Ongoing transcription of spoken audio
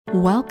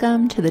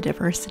Welcome to the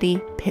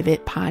Diversity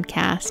Pivot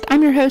Podcast.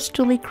 I'm your host,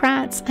 Julie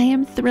Kratz. I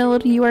am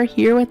thrilled you are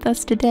here with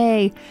us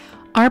today.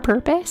 Our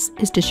purpose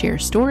is to share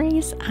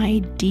stories,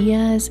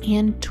 ideas,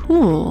 and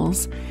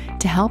tools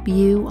to help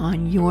you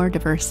on your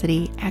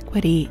diversity,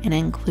 equity, and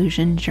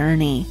inclusion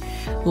journey.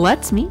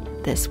 Let's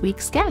meet this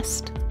week's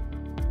guest.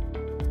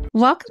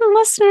 Welcome,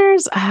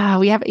 listeners.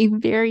 We have a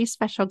very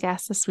special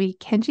guest this week.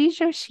 Kenji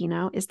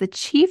Yoshino is the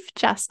Chief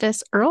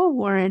Justice Earl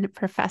Warren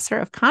Professor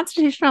of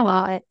Constitutional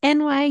Law at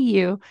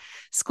NYU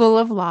School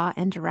of Law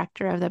and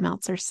Director of the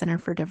Meltzer Center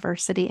for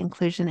Diversity,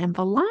 Inclusion, and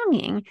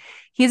Belonging.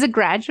 He's a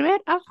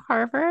graduate of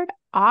Harvard,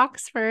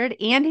 Oxford,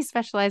 and he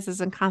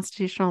specializes in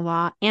constitutional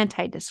law,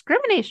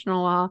 anti-discrimination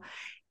law,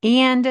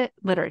 and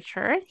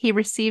literature. He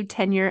received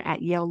tenure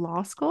at Yale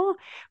Law School,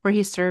 where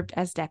he served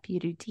as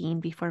deputy dean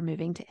before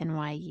moving to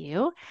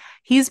NYU.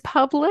 He's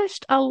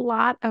published a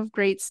lot of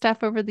great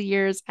stuff over the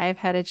years. I've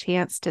had a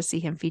chance to see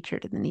him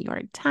featured in the New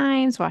York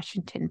Times,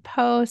 Washington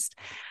Post,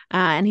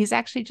 and he's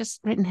actually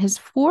just written his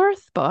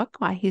fourth book,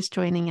 why he's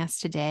joining us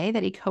today,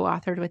 that he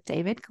co-authored with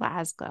David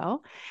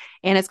Glasgow.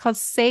 And it's called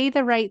Say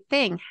the Right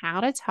Thing,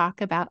 How to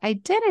Talk About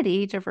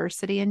Identity,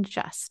 Diversity, and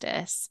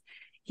Justice.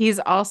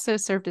 He's also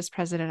served as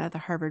president of the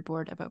Harvard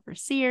Board of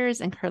Overseers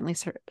and currently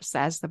serves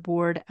as the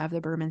board of the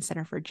Berman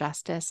Center for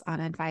Justice on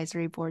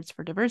advisory boards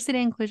for diversity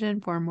and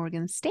inclusion for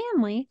Morgan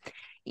Stanley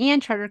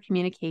and Charter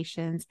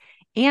Communications,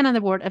 and on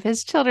the board of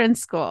his children's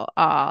school.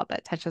 Oh,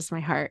 that touches my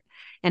heart.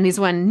 And he's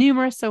won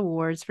numerous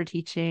awards for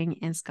teaching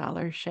and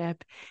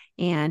scholarship.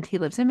 And he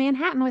lives in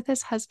Manhattan with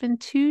his husband,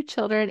 2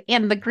 children,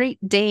 and the Great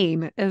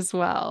Dane as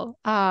well.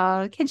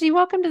 Kenji,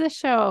 welcome to the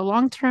show.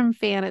 Long-term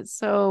fan. It's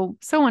so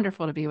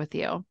wonderful to be with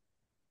you.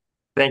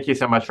 Thank you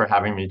so much for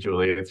having me,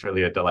 Julie. It's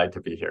really a delight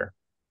to be here.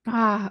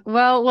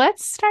 Well,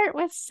 let's start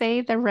with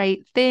Say the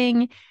Right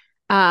Thing.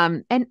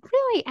 And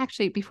really,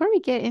 actually, before we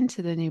get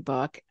into the new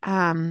book,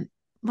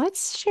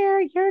 let's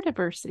share your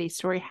diversity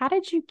story. How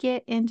did you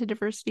get into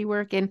diversity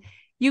work? And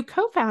you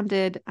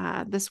co-founded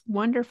this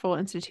wonderful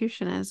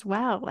institution as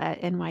well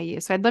at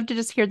NYU. So I'd love to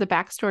just hear the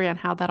backstory on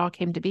how that all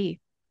came to be.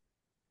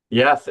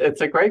 Yes,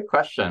 it's a great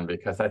question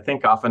because I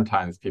think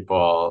oftentimes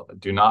people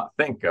do not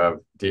think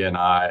of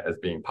D&I as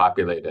being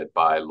populated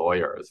by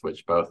lawyers,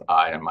 which both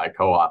I and my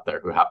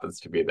co-author, who happens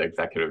to be the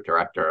executive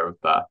director of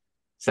the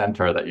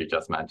center that you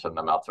just mentioned,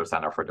 the Meltzer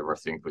Center for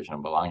Diversity, Inclusion,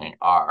 and Belonging,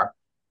 are.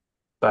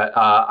 But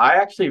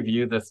I actually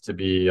view this to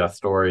be a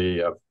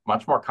story of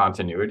much more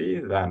continuity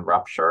than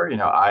rupture.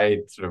 I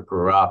sort of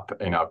grew up,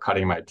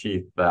 cutting my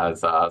teeth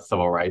as a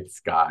civil rights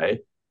guy.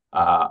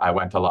 I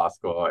went to law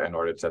school in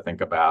order to think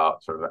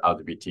about sort of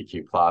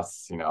LGBTQ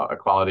plus,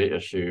 equality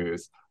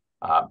issues,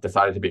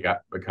 decided to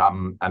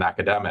become an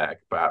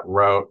academic, but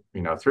wrote,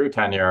 through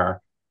tenure,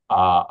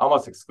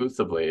 almost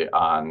exclusively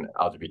on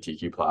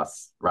LGBTQ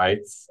plus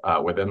rights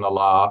within the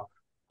law.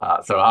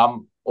 So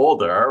I'm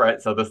older,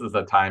 right? So this is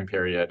a time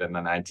period in the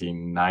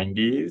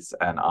 1990s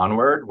and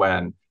onward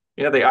when,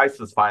 the ice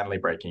was finally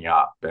breaking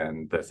up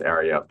in this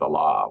area of the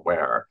law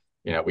where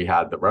we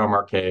had the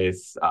Romer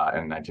case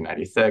in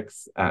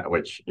 1996,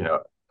 which,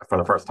 for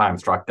the first time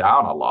struck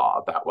down a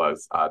law that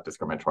was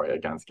discriminatory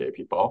against gay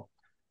people.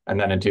 And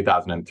then in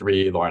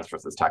 2003, Lawrence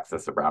versus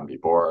Texas, the Brown v.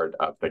 Board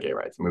of the gay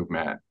rights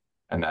movement,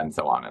 and then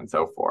so on and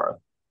so forth.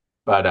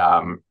 But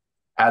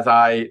as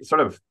I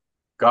sort of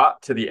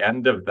got to the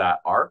end of that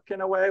arc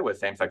in a way with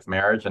same-sex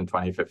marriage in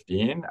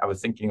 2015, I was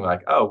thinking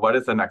like, oh, what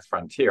is the next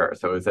frontier?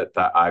 So is it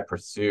that I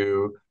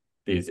pursue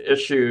these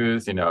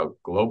issues,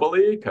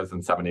 globally, because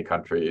in 70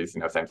 countries,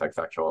 same-sex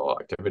sexual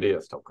activity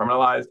is still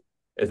criminalized?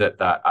 Is it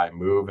that I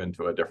move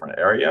into a different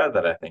area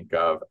that I think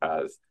of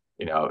as,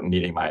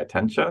 needing my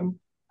attention?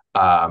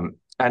 And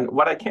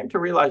what I came to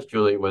realize,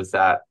 Julie, was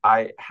that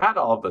I had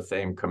all of the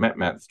same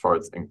commitments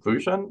towards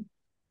inclusion,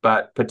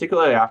 but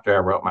particularly after I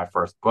wrote my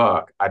first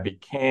book, I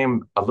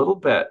became a little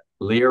bit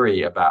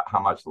leery about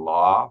how much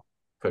law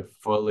could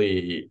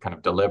fully kind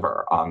of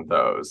deliver on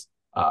those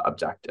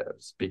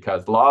objectives,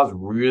 because law is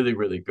really,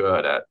 really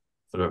good at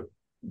sort of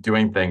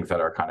doing things that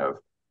are kind of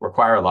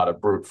require a lot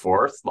of brute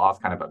force. Law is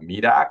kind of a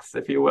meat axe,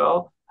 if you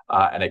will,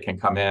 and it can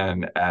come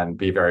in and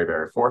be very,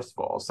 very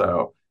forceful.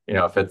 So,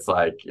 if it's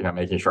like,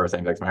 making sure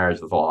same-sex marriage is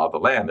the law of the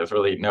land, there's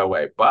really no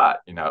way but,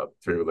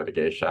 through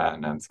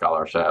litigation and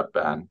scholarship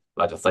and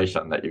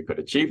legislation that you could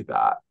achieve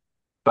that.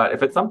 But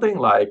if it's something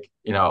like,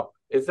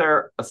 is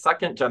there a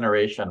second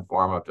generation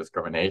form of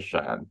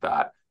discrimination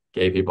that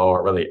gay people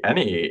or really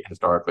any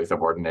historically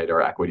subordinated or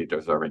equity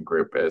deserving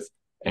group is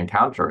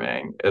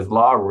encountering? Is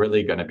law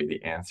really going to be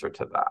the answer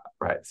to that,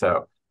 right?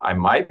 So I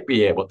might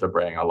be able to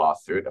bring a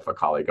lawsuit if a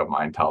colleague of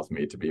mine tells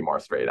me to be more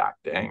straight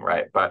acting,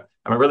 right? But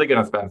am I really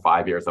going to spend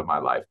 5 years of my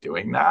life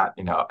doing that?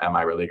 Am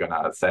I really going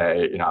to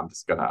say, I'm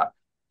just going to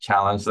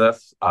challenge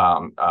this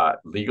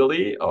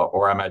legally,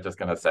 or am I just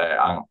going to say,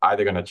 I'm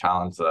either going to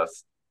challenge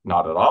this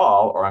not at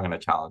all, or I'm going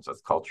to challenge this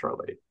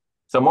culturally?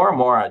 So more and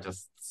more, I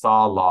just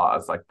saw law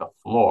as like the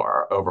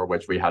floor over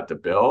which we had to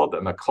build,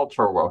 and the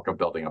cultural work of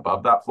building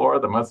above that floor.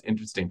 The most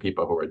interesting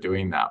people who were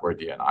doing that were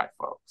D&I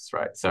folks,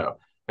 right? So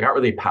I got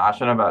really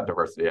passionate about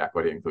diversity,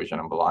 equity, inclusion,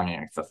 and belonging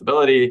and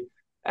accessibility.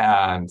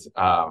 And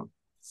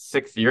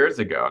 6 years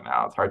ago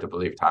now, it's hard to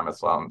believe time has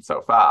flown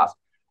so fast.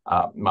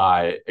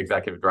 My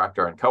executive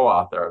director and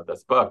co-author of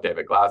this book,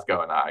 David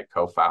Glasgow, and I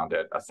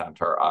co-founded a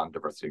center on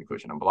diversity,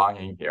 inclusion, and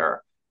belonging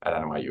here at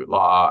NYU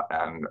Law.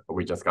 And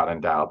we just got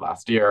endowed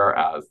last year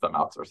as the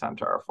Meltzer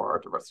Center for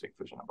Diversity,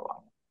 Inclusion, and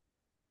Belonging.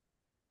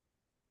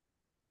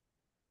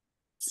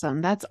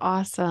 Awesome. That's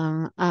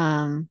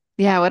awesome.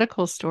 Yeah, what a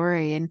cool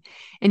story. And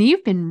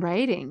you've been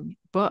writing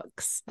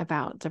books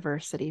about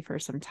diversity for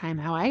some time.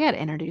 How I got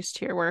introduced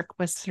to your work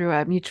was through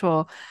a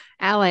mutual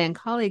ally and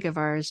colleague of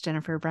ours,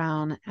 Jennifer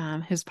Brown,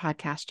 whose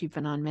podcast you've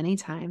been on many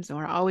times. And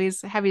we're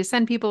always happy to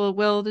send people a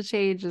Will to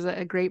Change is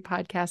a great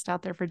podcast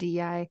out there for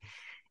DEI.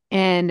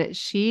 And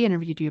she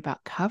interviewed you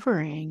about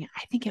covering,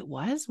 I think it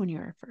was when you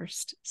were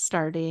first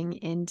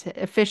starting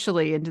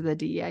officially into the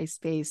DEI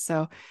space.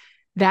 So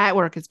that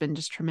work has been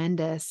just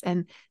tremendous.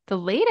 And the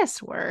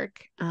latest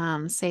work,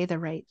 Say the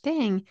Right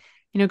Thing,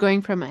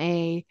 going from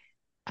a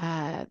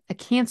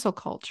cancel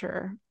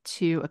culture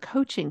to a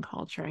coaching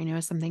culture, I know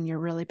is something you're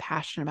really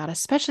passionate about,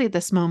 especially at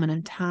this moment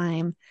in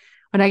time.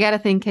 When I got to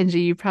think,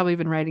 Kenji, you've probably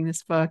been writing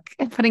this book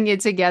and putting it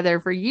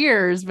together for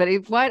years, but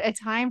what a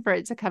time for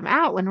it to come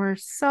out when we're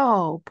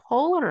so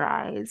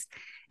polarized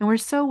and we're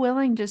so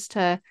willing just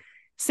to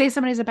say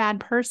somebody's a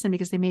bad person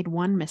because they made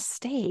one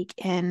mistake.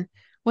 And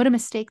what a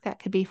mistake that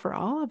could be for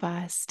all of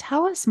us.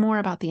 Tell us more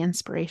about the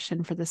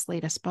inspiration for this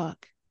latest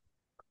book.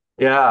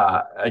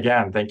 Yeah,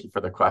 again, thank you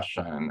for the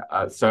question.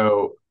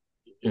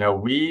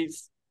 We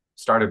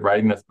started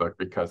writing this book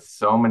because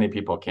so many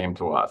people came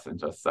to us and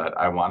just said,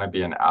 I want to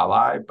be an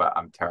ally, but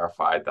I'm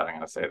terrified that I'm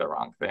going to say the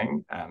wrong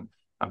thing. And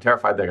I'm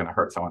terrified they're going to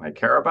hurt someone they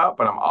care about,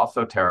 but I'm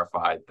also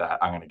terrified that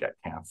I'm going to get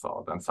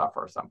canceled and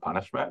suffer some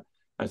punishment.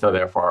 And so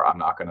therefore, I'm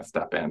not going to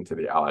step into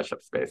the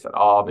allyship space at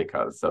all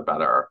because a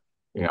better,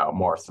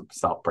 more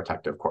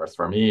self-protective course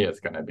for me is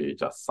going to be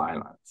just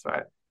silence,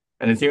 right?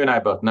 And as you and I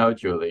both know,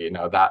 Julie,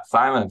 that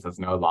silence is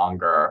no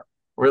longer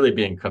really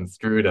being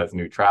construed as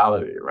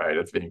neutrality, right?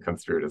 It's being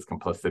construed as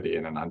complicity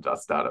in an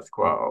unjust status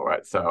quo,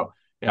 right? So,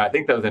 I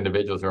think those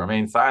individuals who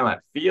remain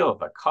silent feel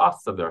the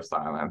costs of their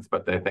silence,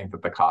 but they think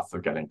that the costs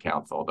of getting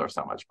canceled are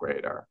so much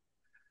greater.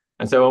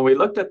 And so when we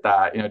looked at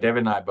that, David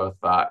and I both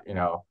thought,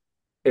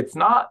 it's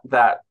not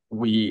that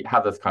we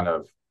have this kind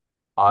of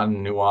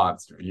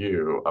unnuanced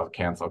view of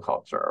cancel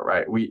culture,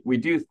 right? We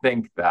do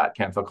think that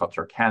cancel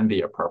culture can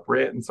be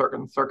appropriate in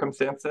certain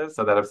circumstances,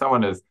 so that if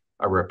someone is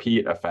a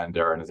repeat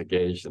offender and is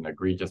engaged in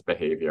egregious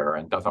behavior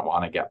and doesn't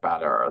want to get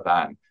better,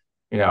 then,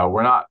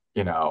 we're not,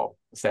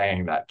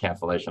 saying that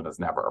cancellation is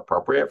never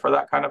appropriate for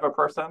that kind of a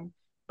person.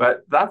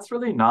 But that's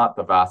really not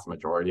the vast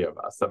majority of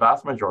us. The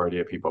vast majority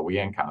of people we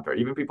encounter,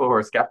 even people who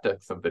are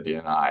skeptics of the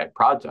D&I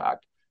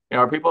project,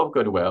 are people of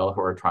goodwill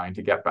who are trying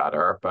to get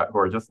better, but who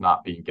are just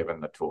not being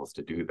given the tools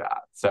to do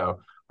that.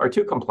 So our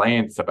two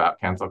complaints about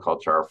cancel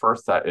culture are,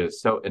 first, that it is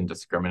so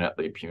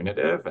indiscriminately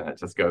punitive and it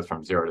just goes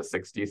from 0 to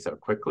 60 so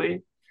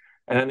quickly.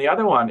 And then the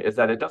other one is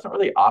that it doesn't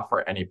really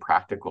offer any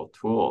practical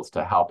tools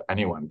to help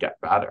anyone get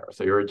better.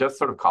 So you're just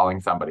sort of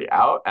calling somebody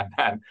out and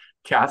then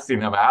casting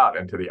them out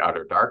into the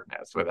utter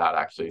darkness without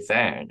actually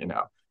saying,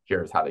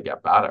 here's how to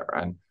get better.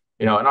 And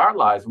in our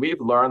lives,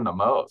 we've learned the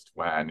most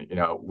when,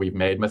 we've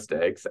made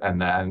mistakes and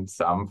then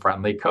some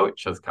friendly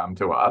coach has come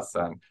to us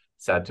and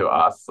said to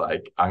us,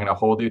 like, I'm going to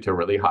hold you to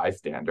really high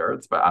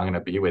standards, but I'm going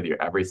to be with you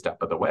every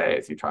step of the way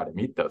as you try to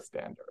meet those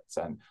standards.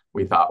 And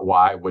we thought,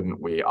 why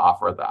wouldn't we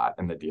offer that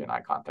in the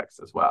D&I context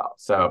as well?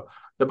 So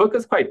the book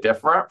is quite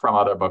different from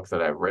other books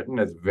that I've written.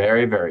 It's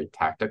very, very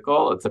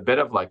tactical. It's a bit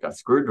of like a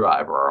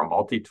screwdriver or a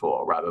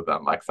multi-tool rather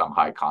than like some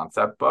high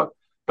concept book.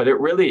 But it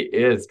really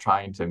is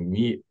trying to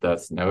meet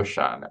this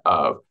notion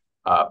of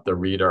the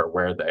reader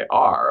where they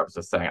are, of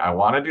just saying, I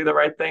want to do the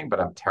right thing,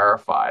 but I'm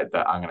terrified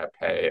that I'm going to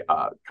pay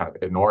a kind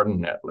of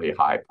inordinately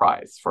high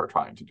price for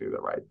trying to do the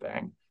right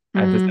thing.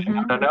 And to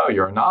say, no,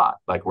 you're not.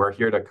 Like, we're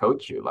here to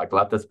coach you. Like,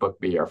 let this book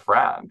be your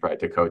friend, right?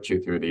 To coach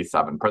you through these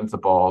 7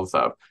 principles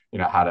of,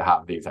 how to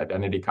have these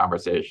identity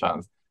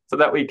conversations so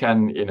that we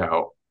can,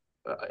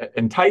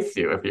 entice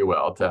you, if you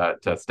will,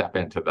 to step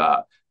into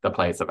the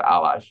place of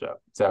allyship.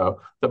 So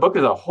the book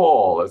as a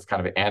whole is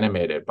kind of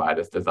animated by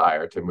this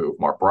desire to move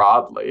more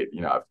broadly.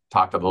 I've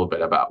talked a little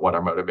bit about what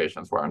our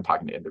motivations were in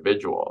talking to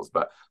individuals,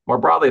 but more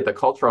broadly at the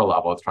cultural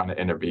level, it's trying to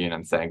intervene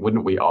and saying,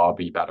 wouldn't we all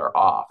be better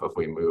off if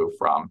we move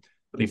from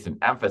at least an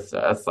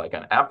emphasis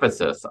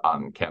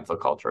on cancel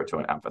culture to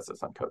an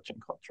emphasis on coaching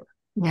culture?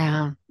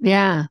 Yeah.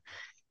 Yeah.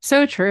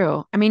 So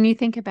true. I mean, I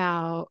think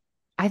about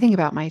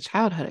my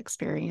childhood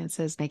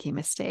experiences making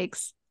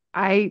mistakes.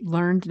 I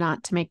learned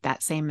not to make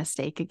that same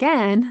mistake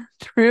again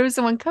through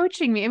someone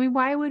coaching me. I mean,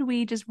 why would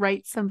we just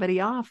write somebody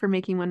off for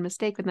making one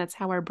mistake when that's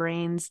how our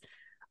brains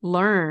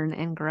learn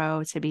and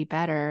grow to be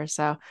better?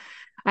 So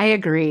I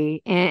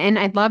agree. And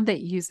I love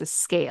that you use a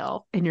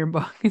scale in your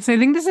book. So I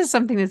think this is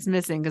something that's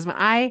missing, because when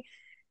I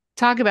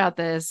talk about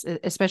this,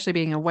 especially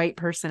being a white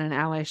person in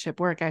allyship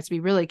work, I have to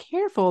be really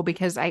careful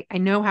because I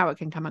know how it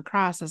can come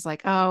across as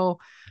like, oh,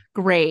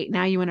 great.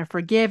 Now you want to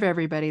forgive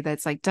everybody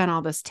that's like done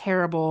all this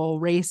terrible,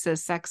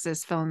 racist,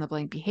 sexist, fill in the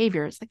blank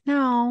behavior. It's like,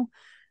 no,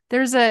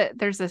 there's a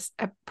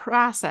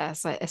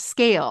process, a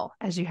scale,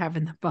 as you have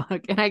in the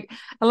book. And I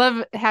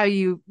love how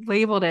you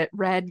labeled it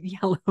red,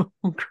 yellow,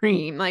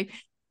 green. Like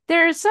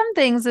there are some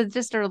things that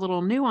just are a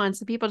little nuanced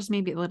that people just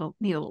maybe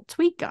need a little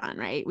tweak on,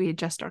 right? We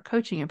adjust our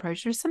coaching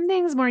approach. There's some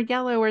things more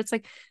yellow where it's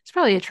like, it's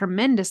probably a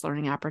tremendous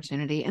learning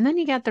opportunity. And then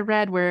you got the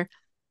red where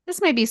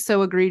this might be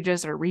so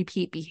egregious or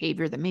repeat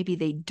behavior that maybe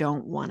they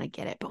don't want to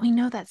get it. But we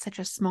know that's such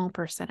a small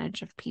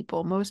percentage of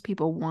people. Most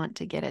people want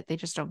to get it. They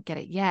just don't get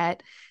it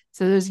yet.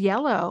 So those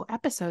yellow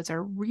episodes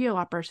are real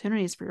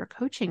opportunities for your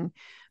coaching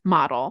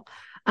model.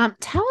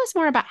 Tell us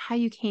more about how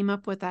you came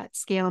up with that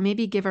scale and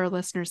maybe give our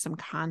listeners some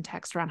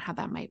context around how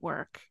that might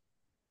work.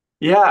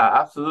 Yeah,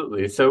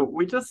 absolutely. So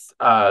we just,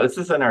 this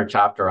is in our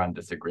chapter on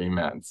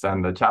disagreements.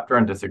 And the chapter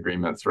on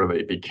disagreements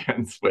really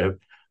begins with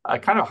a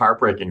kind of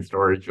heartbreaking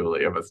story,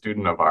 Julie, of a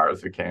student of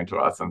ours who came to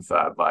us and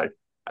said, like,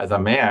 as a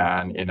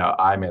man,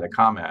 I made a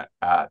comment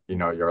at,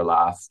 your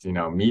last,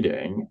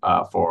 meeting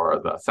for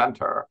the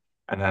center.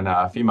 And then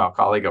a female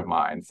colleague of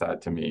mine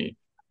said to me,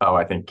 oh,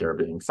 I think you're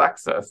being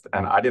sexist.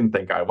 And I didn't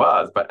think I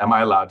was, but am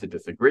I allowed to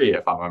disagree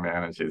if I'm a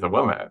man and she's a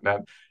woman?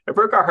 And it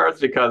broke our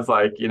hearts because,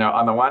 like,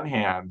 on the one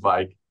hand,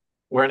 like,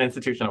 we're an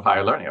institution of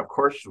higher learning. Of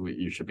course,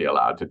 you should be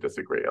allowed to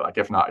disagree. Like,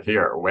 if not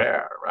here,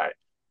 where, right?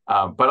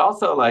 But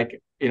also,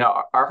 like,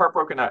 our heart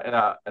broke in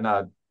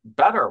a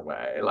better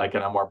way, like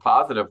in a more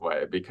positive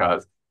way,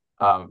 because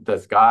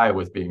this guy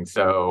was being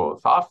so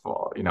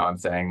thoughtful, and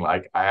saying,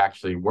 like, I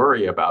actually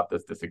worry about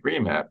this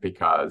disagreement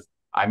because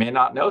I may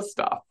not know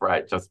stuff,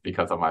 right? Just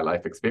because of my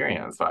life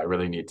experience. So I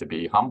really need to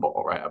be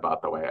humble, right,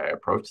 about the way I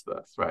approach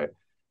this, right?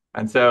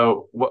 And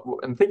so,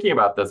 in thinking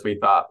about this, we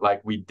thought,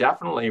 like, we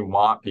definitely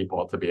want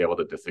people to be able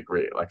to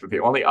disagree. Like, if the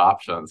only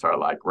options are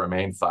like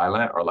remain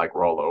silent or like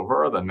roll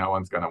over, then no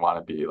one's going to want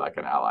to be like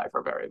an ally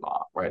for very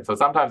long, right? So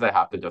sometimes I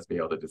have to just be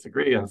able to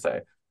disagree and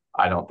say,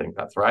 I don't think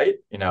that's right,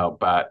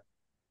 but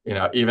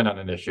even on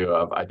an issue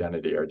of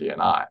identity or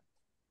D&I.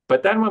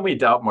 But then when we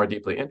delve more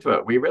deeply into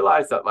it, we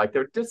realize that, like,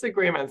 there are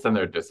disagreements and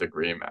there are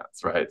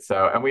disagreements, right?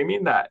 So, and we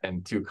mean that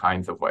in two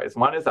kinds of ways.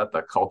 One is at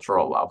the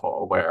cultural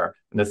level, where,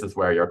 and this is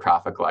where your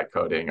traffic light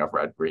coding of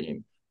red,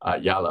 green,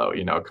 yellow,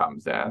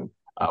 comes in,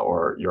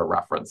 or your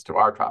reference to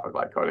our traffic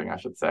light coding, I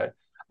should say.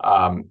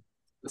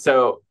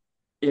 So,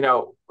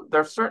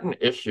 there's certain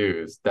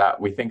issues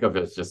that we think of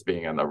as just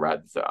being in the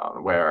red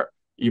zone, where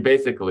you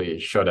basically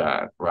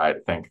shouldn't, right,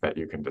 think that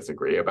you can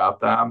disagree about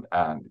them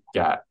and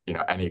get,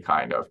 any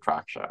kind of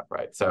traction,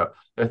 right? So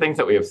there are things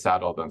that we have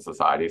settled in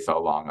society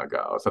so long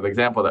ago. So the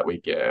example that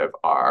we give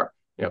are,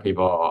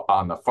 people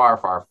on the far,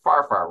 far,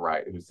 far, far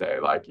right who say,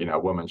 like,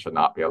 women should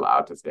not be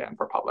allowed to stand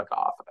for public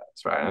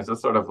office, right? And it's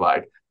just sort of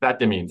like, that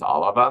demeans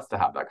all of us to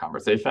have that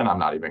conversation. I'm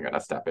not even going to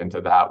step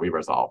into that. We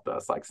resolved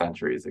this like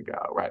centuries ago,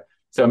 right?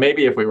 So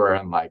maybe if we were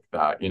in like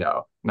the,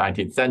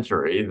 19th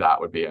century, that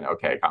would be an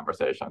okay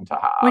conversation to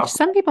have. Which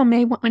some people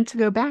may want to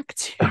go back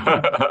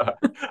to.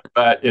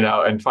 But, in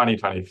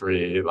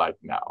 2023, like,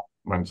 no,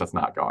 we're just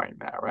not going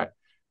there, right?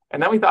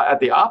 And then we thought at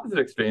the opposite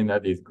extreme, there are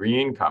these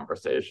green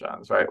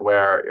conversations, right?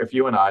 Where if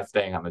you and I,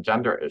 staying on the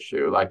gender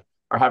issue, like,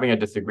 are having a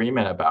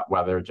disagreement about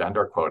whether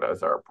gender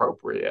quotas are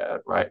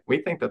appropriate, right?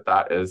 We think that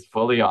that is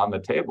fully on the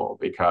table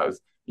because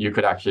you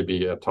could actually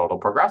be a total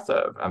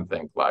progressive and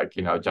think, like,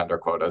 gender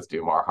quotas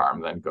do more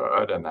harm than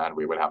good. And then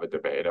we would have a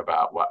debate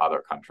about what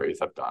other countries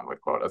have done,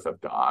 what quotas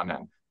have done,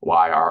 and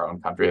why our own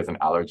country has an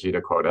allergy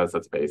to quotas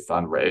that's based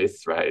on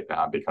race, right?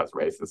 Because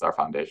race is our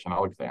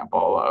foundational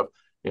example of,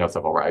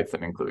 civil rights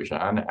and inclusion.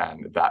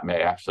 And that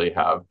may actually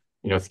have,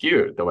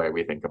 skewed the way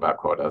we think about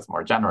quotas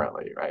more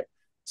generally, right?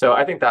 So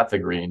I think that's a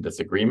green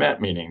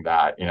disagreement, meaning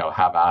that,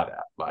 have at it,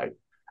 like.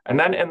 And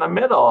then in the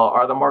middle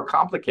are the more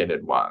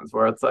complicated ones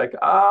where it's like,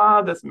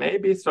 this may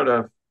be sort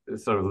of,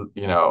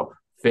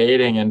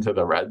 fading into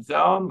the red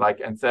zone. Like,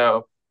 and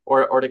so,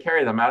 or to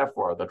carry the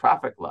metaphor of the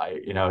traffic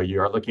light,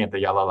 you're looking at the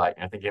yellow light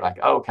and you're thinking, like,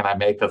 oh, can I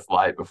make this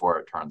light before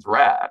it turns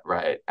red,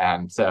 right?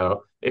 And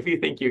so if you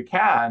think you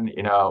can,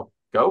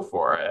 go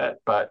for it,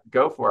 but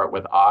go for it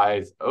with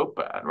eyes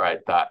open, right?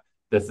 That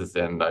this is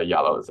in the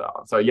yellow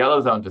zone. So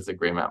yellow zone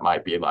disagreement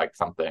might be like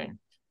something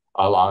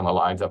along the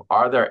lines of,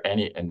 are there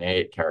any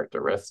innate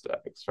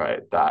characteristics,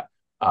 right, that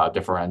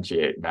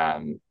differentiate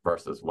men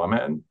versus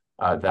women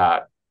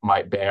that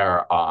might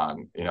bear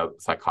on,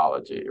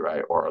 psychology,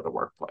 right, or the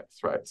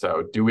workplace, right?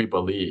 So do we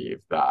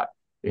believe that,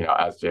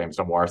 as James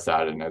Damore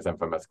said in his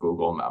infamous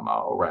Google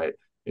memo, right,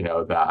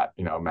 that,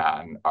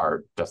 men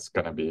are just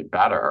going to be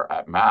better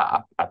at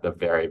math at the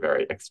very,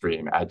 very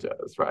extreme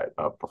edges, right,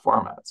 of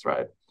performance,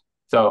 right?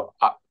 So,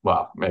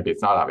 well, maybe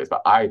it's not obvious,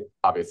 but I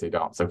obviously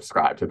don't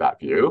subscribe to that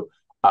view.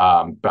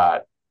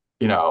 But,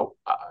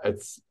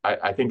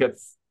 I think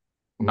it's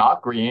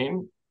not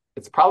green.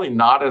 It's probably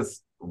not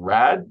as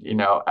read,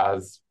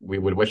 as we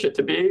would wish it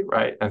to be,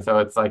 right? And so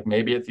it's like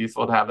maybe it's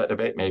useful to have that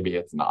debate, maybe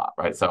it's not,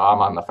 right? So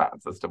I'm on the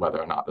fence as to whether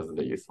or not this is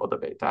a useful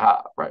debate to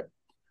have, right?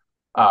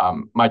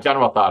 My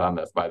general thought on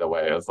this, by the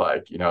way, is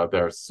like,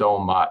 there's so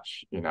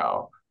much,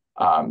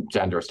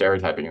 gender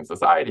stereotyping in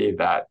society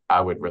that I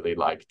would really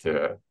like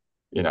to,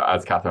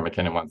 as Catherine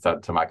McKinnon once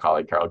said to my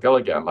colleague Carol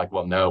Gilligan, like,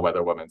 we'll know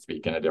whether women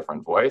speak in a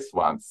different voice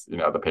once, the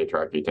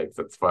patriarchy takes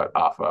its foot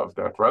off of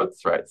their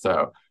throats, right?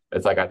 So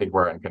it's like, I think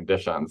we're in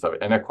conditions of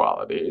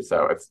inequality.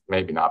 So it's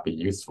maybe not be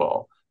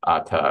useful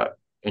to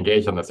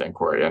engage in this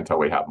inquiry until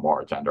we have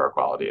more gender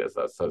equality as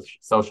a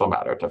social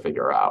matter to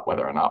figure out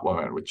whether or not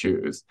women would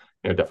choose,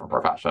 different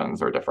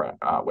professions or different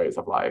ways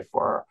of life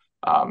or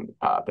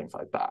things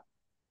like that.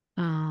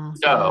 Oh,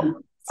 so yeah.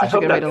 I Such a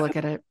hope good way that to look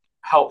at it.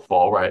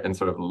 helpful, right, in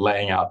sort of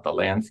laying out the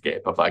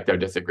landscape of like their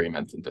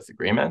disagreements and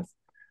disagreements.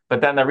 But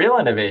then the real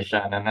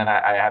innovation, and then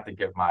I have to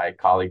give my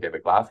colleague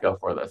David Glasgow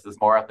for this, is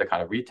more at the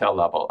kind of retail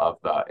level of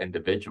the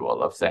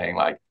individual of saying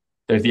like,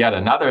 there's yet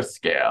another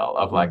scale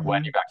of like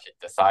when you've actually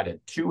decided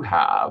to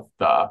have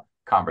the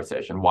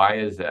conversation. Why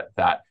is it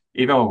that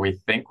even when we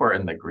think we're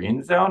in the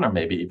green zone or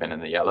maybe even in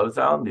the yellow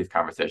zone, these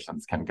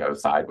conversations can go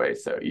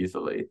sideways so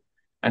easily?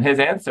 And his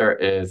answer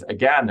is,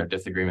 again, there are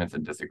disagreements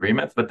and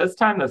disagreements, but this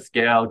time the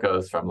scale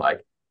goes from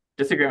like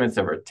disagreements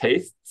over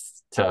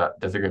tastes to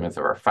disagreements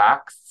over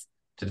facts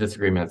to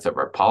disagreements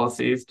over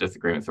policies,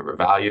 disagreements over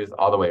values,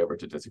 all the way over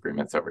to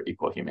disagreements over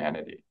equal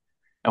humanity.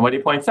 And what he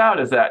points out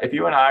is that if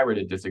you and I were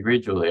to disagree,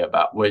 Julie,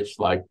 about which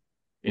like,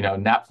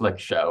 Netflix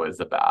show is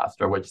the best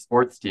or which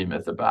sports team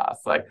is the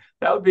best, like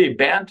that would be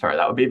banter.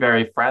 That would be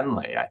very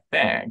friendly, I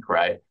think,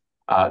 right?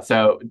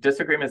 So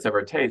disagreements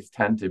over taste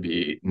tend to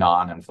be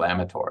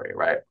non-inflammatory,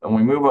 right? When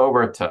we move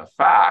over to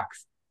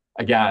facts,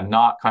 again,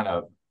 not kind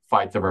of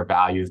fights over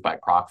values by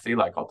proxy,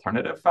 like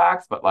alternative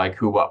facts, but like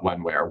who, what,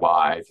 when, where,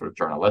 why, sort of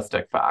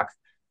journalistic facts.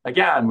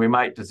 Again, we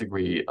might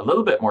disagree a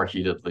little bit more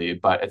heatedly,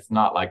 but it's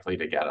not likely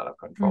to get out of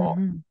control.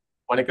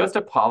 When it goes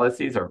to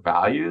policies or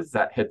values,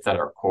 that hits at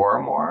our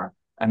core more.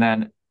 And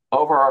then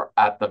over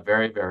at the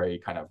very, very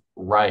kind of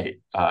right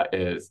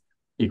is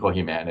equal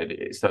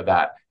humanity. So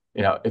that,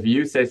 if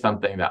you say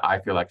something that I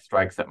feel like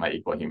strikes at my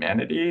equal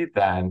humanity,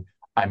 then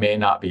I may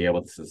not be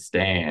able to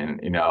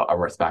sustain, a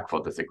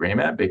respectful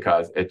disagreement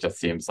because it just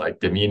seems like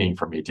demeaning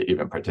for me to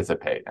even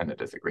participate in the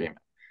disagreement.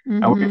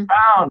 And what we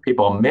found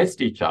people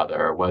missed each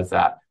other was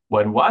that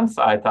when one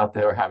side thought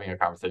they were having a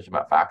conversation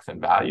about facts and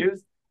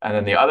values, and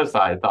then the other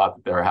side thought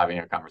that they were having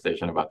a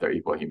conversation about their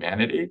equal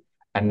humanity,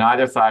 and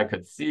neither side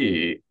could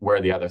see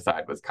where the other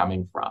side was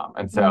coming from.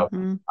 And so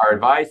our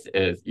advice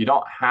is you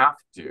don't have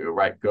to,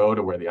 right, go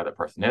to where the other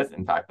person is.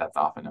 In fact, that's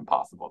often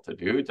impossible to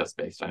do just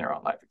based on your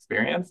own life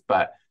experience.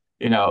 But,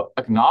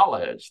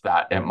 acknowledge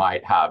that it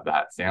might have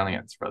that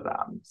salience for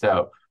them.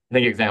 So I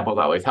think examples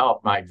always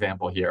help. My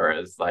example here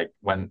is like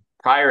when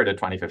prior to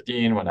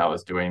 2015, when I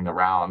was doing the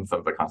rounds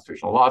of the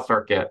constitutional law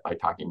circuit, like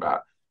talking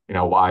about,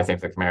 why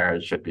same-sex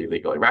marriage should be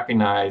legally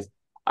recognized,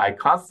 I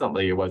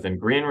constantly was in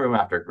green room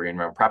after green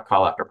room, prep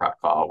call after prep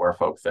call, where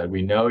folks said,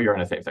 we know you're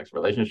in a same-sex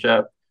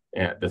relationship,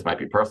 and this might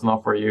be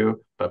personal for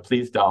you, but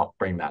please don't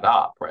bring that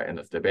up, right, in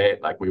this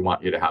debate. Like, we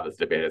want you to have this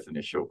debate as an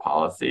issue of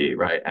policy,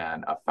 right,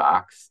 and of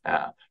facts,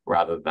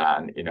 rather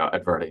than,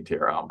 adverting to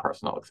your own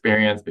personal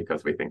experience,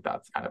 because we think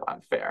that's kind of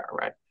unfair,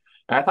 right?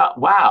 And I thought,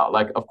 wow,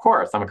 like, of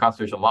course, I'm a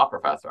constitutional law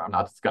professor. I'm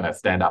not just going to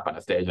stand up on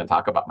a stage and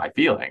talk about my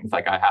feelings.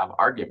 Like, I have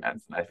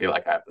arguments, and I feel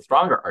like I have the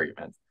stronger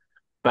arguments.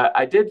 But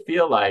I did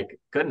feel like,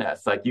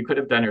 goodness, like you could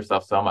have done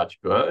yourself so much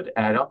good.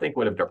 And I don't think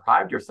would have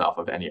deprived yourself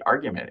of any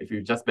argument if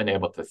you've just been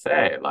able to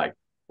say, like,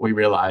 we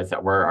realize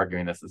that we're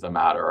arguing this as a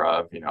matter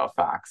of,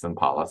 facts and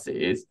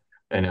policies.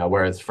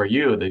 Whereas for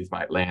you, these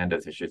might land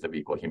as issues of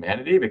equal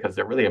humanity because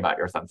they're really about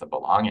your sense of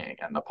belonging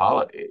and the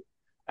polity.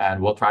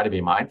 And we'll try to be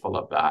mindful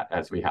of that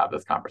as we have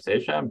this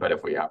conversation. But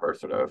if we ever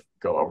sort of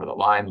go over the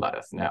line, let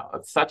us know.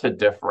 It's such a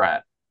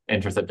different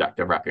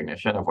intersubjective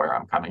recognition of where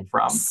I'm coming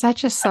from.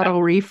 Such a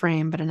subtle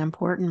reframe, but an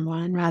important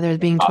one, rather than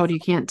being told you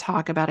can't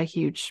talk about a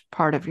huge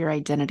part of your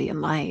identity in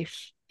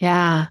life.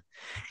 Yeah.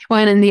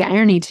 Well, and the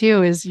irony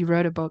too is you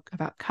wrote a book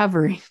about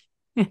covering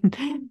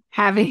and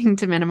having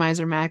to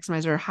minimize or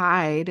maximize or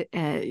hide,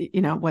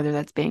 whether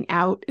that's being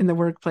out in the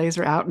workplace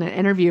or out in an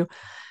interview.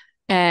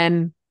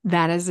 And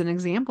that is an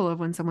example of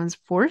when someone's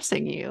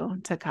forcing you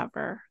to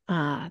cover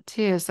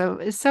too.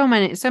 So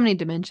many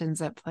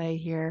dimensions at play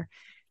here.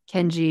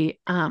 Kenji,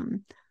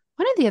 one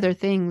of the other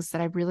things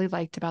that I really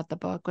liked about the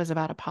book was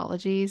about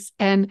apologies.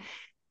 And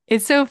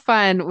it's so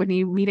fun when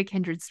you meet a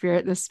kindred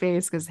spirit in this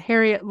space because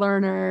Harriet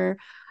Lerner,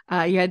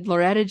 you had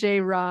Loretta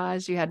J.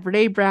 Ross, you had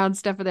Brene Brown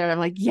stuff in there. And I'm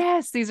like,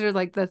 yes, these are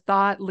like the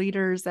thought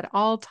leaders that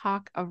all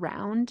talk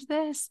around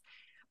this.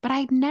 But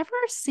I'd never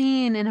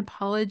seen an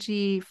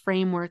apology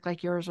framework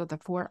like yours with the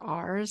 4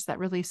 R's that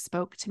really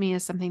spoke to me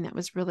as something that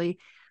was really,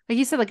 like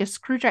you said, like a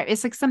screwdriver.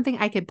 It's like something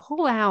I could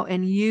pull out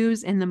and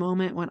use in the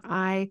moment when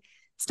I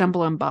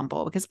stumble and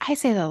bumble, because I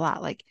say that a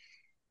lot. Like,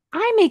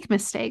 I make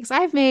mistakes.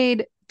 I've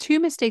made two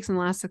mistakes in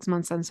the last 6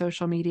 months on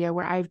social media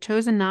where I've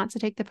chosen not to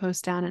take the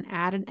post down and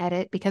add an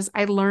edit because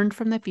I learned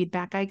from the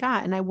feedback I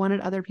got and I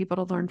wanted other people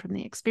to learn from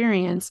the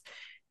experience.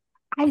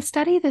 I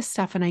study this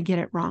stuff and I get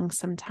it wrong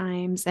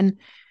sometimes. And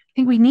I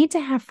think we need to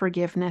have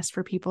forgiveness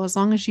for people as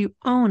long as you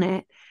own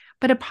it.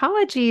 But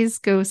apologies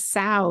go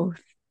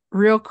south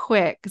real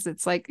quick because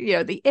it's like,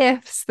 the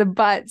ifs, the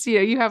buts,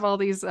 you have all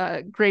these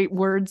great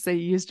words they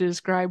use to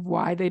describe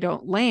why they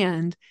don't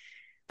land.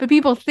 But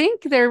people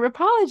think they're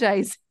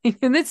apologizing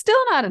and it's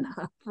still not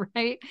enough,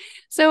 right?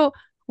 So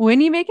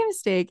when you make a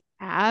mistake,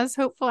 as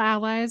hopeful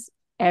allies,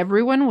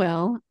 everyone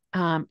will.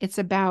 It's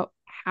about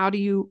how do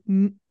you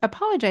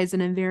apologize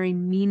in a very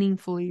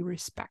meaningfully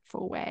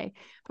respectful way.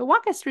 But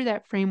walk us through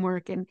that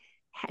framework and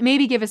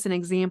maybe give us an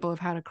example of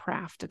how to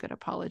craft a good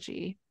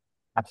apology.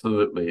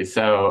 Absolutely.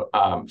 So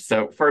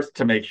first,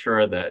 to make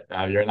sure that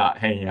you're not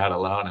hanging out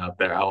alone out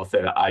there, I will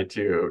say that I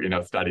too,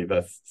 study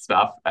this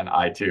stuff, and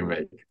I too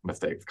make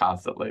mistakes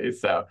constantly.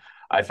 So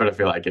I sort of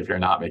feel like if you're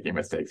not making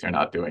mistakes, you're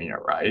not doing it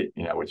right.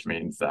 Which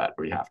means that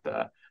we have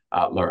to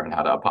learn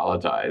how to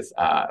apologize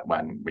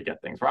when we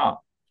get things wrong.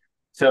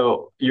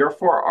 So your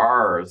 4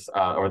 R's,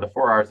 or the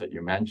 4 R's that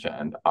you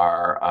mentioned,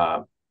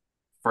 are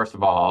first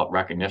of all,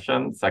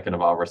 recognition; second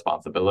of all,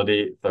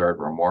 responsibility; third,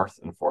 remorse;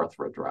 and fourth,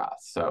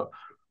 redress. So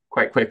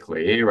quite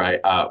quickly,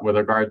 right? With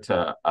regard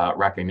to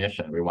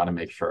recognition, we want to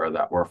make sure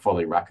that we're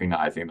fully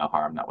recognizing the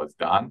harm that was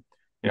done.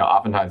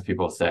 Oftentimes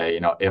people say,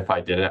 if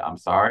I did it, I'm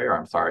sorry, or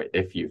I'm sorry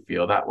if you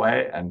feel that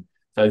way. And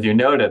so as you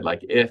noted,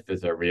 like if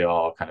is a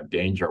real kind of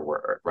danger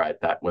word, right?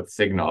 That would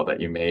signal that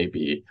you may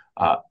be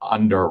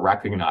under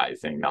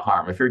recognizing the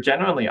harm. If you're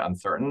genuinely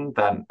uncertain,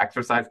 then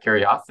exercise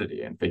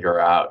curiosity and figure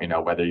out,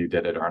 whether you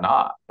did it or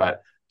not.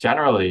 But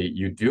generally,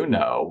 you do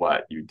know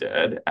what you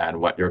did,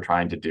 and what you're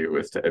trying to do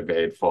is to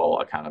evade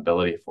full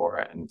accountability for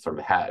it and sort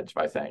of hedge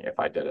by saying, if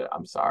I did it,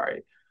 I'm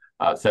sorry.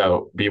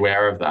 So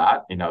beware of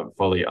that,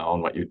 fully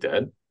own what you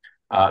did.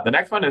 The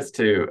next one is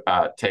to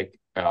take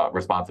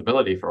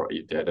responsibility for what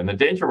you did. And the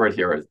danger word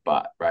here is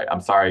but, right? I'm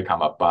sorry,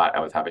 comma, but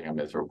I was having a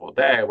miserable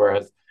day.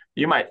 Whereas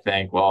you might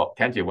think, well,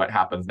 Kenji, what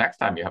happens next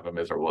time you have a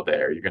miserable day?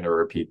 Are you going to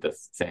repeat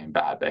this same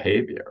bad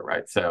behavior,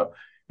 right? So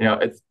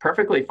it's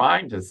perfectly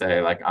fine to say,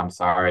 like, I'm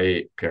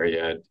sorry,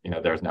 period.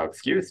 There's no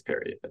excuse,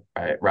 period,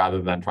 right?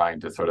 Rather than trying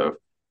to sort of,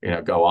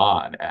 go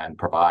on and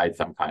provide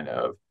some kind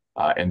of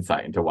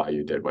insight into why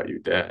you did what you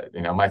did.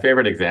 My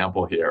favorite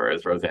example here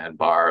is Roseanne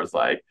Barr's,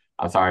 like,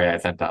 I'm sorry I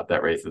sent out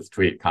that racist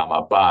tweet,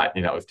 comma, but,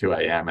 it was 2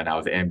 a.m. and I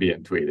was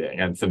Ambien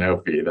tweeting. And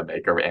Sanofi, the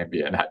maker of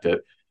Ambien, had to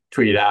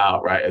tweet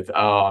out, right, its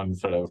own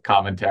sort of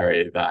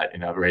commentary that,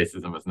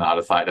 racism is not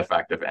a side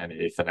effect of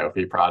any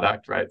Sanofi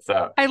product, right?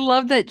 So I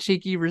love that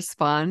cheeky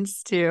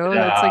response too.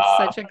 That's like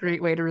yeah, such a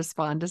great way to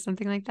respond to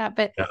something like that.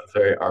 But yeah, it's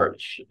very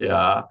arch.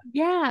 Yeah.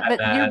 yeah, And but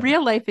your then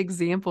real life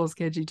examples,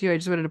 Kenji, too. I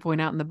just wanted to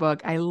point out in the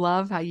book, I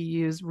love how you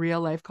use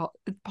real life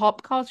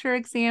pop culture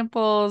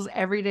examples,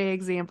 everyday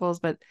examples,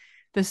 but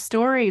the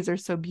stories are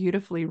so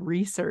beautifully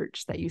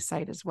researched that you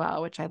cite as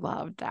well, which I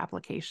loved the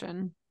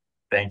application.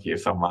 thank you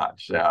so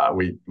much.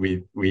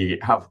 We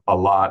have a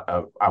lot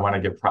of. I want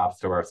to give props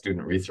to our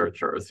student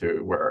researchers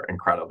who were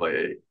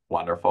incredibly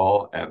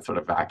wonderful and sort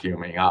of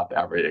vacuuming up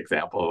every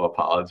example of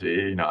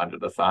apology, under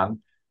the sun,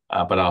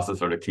 but also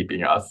sort of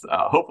keeping us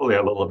hopefully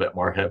a little bit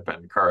more hip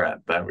and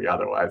current than we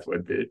otherwise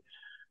would be.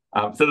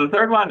 So the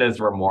third one is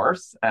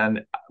remorse.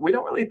 And we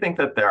don't really think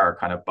that there are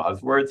kind of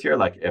buzzwords here,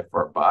 like if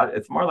or but.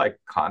 It's more like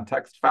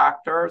context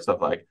factors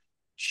of like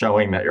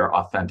showing that you're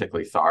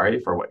authentically sorry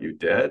for what you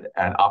did.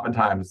 And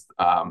oftentimes,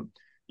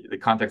 the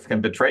context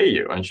can betray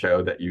you and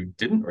show that you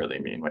didn't really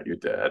mean what you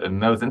did. And in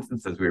those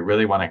instances, we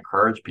really want to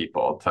encourage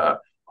people to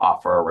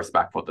offer a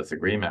respectful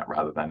disagreement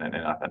rather than an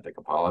inauthentic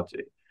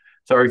apology.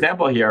 So our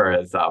example here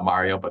is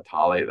Mario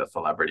Batali, the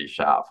celebrity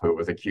chef who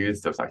was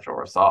accused of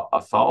sexual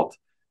assault.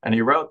 And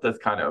he wrote this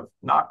kind of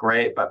not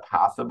great, but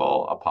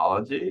passable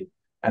apology,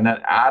 and then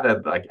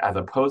added, like, as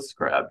a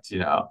postscript,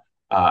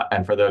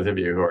 and for those of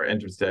you who are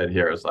interested,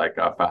 here's like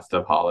a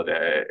festive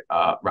holiday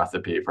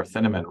recipe for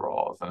cinnamon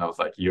rolls. And I was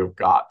like, you've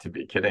got to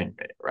be kidding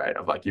me, right?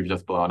 Of like, you've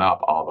just blown up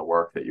all the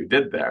work that you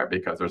did there,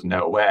 because there's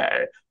no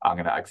way I'm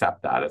going to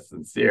accept that as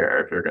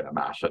sincere if you're going to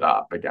mash it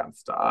up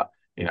against,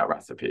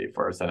 recipe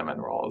for cinnamon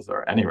rolls,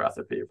 or any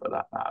recipe for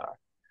that matter.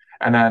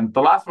 And then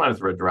the last one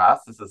is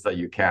redress. This is that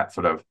you can't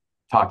sort of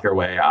talk your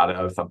way out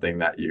of something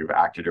that you've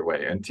acted your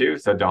way into.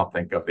 So don't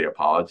think of the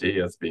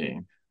apology as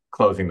being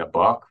closing the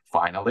book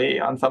finally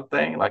on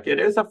something. Like, it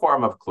is a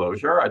form of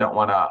closure. I don't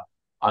want to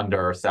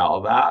undersell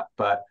that,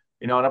 but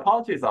an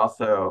apology is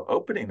also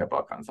opening the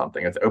book on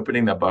something. It's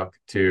opening the book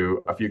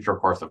to a future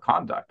course of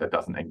conduct that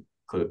doesn't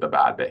include the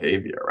bad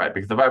behavior, right?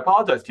 Because if I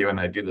apologize to you and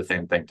I do the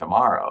same thing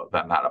tomorrow,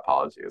 then that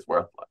apology is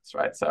worthless,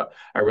 right? So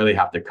I really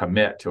have to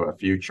commit to a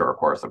future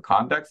course of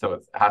conduct. So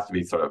it has to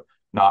be sort of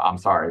not I'm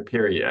sorry,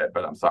 period,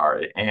 but I'm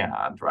sorry,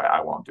 and, right, I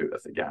won't do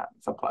this again.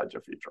 It's a pledge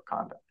of future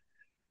conduct.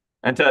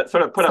 And to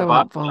sort of put a So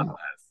button on helpful.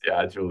 this,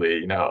 yeah,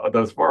 Julie,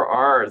 those 4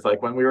 R's,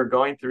 like when we were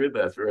going through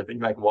this, we were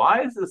thinking, like,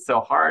 why is this so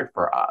hard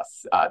for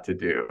us to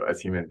do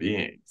as human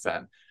beings?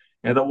 And,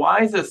 The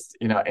wisest,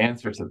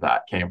 answer to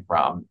that came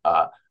from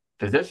a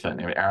physician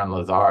named Aaron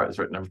Lazar, has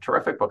written a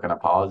terrific book on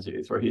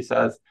apologies, where he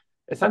says,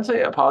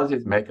 essentially,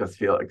 apologies make us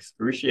feel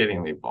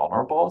excruciatingly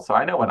vulnerable. So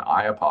I know when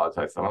I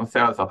apologize, so let's say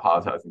I was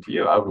apologizing to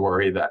you, I would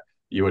worry that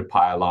you would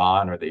pile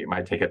on, or that you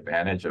might take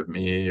advantage of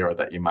me, or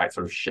that you might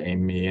sort of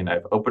shame me. And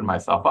I've opened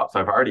myself up. So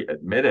I've already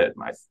admitted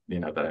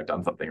that I've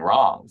done something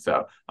wrong.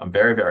 So I'm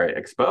very, very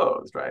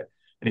exposed, right?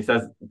 And he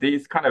says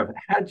these kind of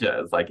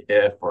hedges, like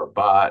if or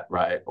but,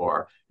 right?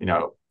 Or,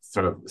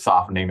 sort of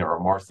softening the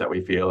remorse that we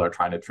feel, or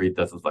trying to treat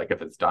this as like,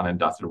 if it's done and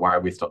dusted, why are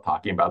we still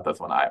talking about this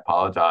when I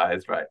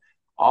apologized, right?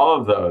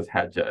 All of those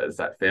hedges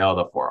that fail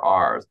the 4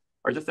 Rs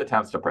are just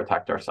attempts to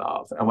protect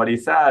ourselves. And what he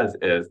says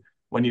is,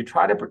 when you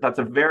try to, that's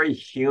a very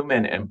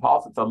human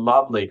impulse. It's a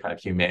lovely kind of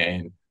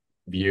humane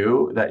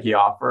view that he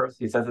offers.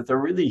 He says it's a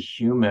really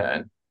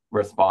human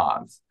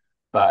response,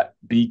 but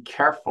be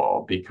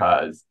careful,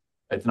 because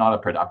it's not a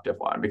productive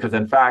one. Because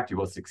in fact, you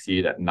will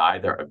succeed at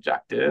neither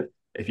objective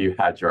if you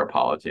hedge your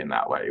apology in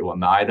that way. You will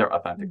neither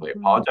authentically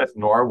apologize,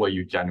 nor will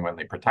you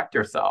genuinely protect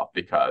yourself,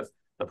 because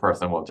the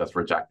person will just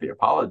reject the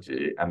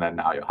apology, and then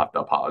now you'll have to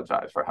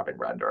apologize for having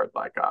rendered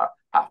like a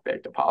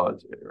half-baked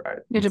apology, right?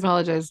 You have to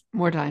apologize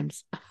more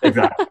times.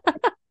 Exactly.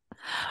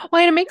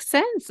 Well, and it makes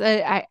sense.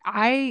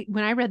 I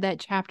when I read that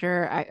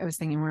chapter, I was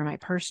thinking more of my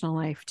personal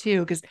life too,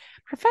 because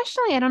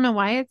professionally, I don't know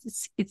why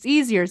it's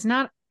easier. It's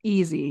not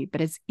easy, but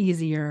it's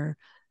easier.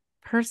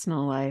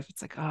 Personal life,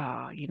 it's like,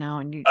 oh,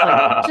 and you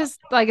like just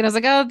like, and I was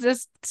like, oh,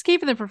 just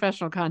keep in the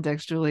professional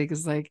context, Julie,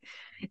 because like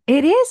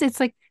it's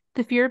like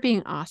the fear of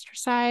being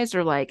ostracized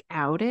or like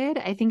outed,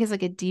 I think, is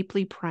like a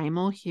deeply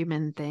primal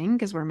human thing,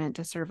 because we're meant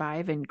to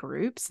survive in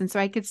groups. And so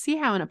I could see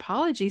how an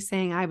apology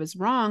saying I was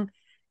wrong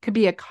could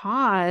be a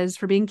cause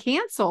for being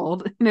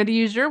canceled, to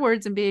use your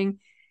words, and being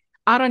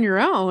out on your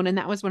own. And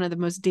that was one of the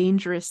most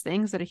dangerous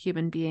things that a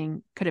human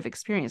being could have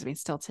experienced. I mean,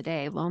 still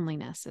today,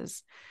 loneliness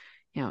is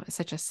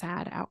such a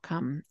sad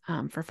outcome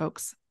for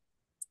folks.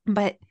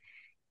 But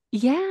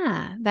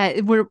yeah,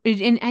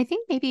 and I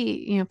think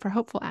maybe, for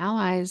hopeful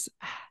allies,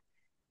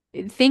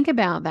 think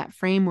about that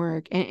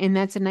framework. And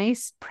that's a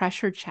nice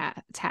pressure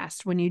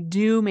test. When you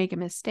do make a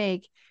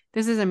mistake,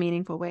 this is a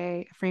meaningful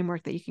a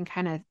framework that you can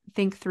kind of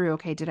think through,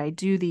 okay, did I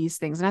do these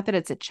things? Not that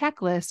it's a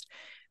checklist,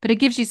 but it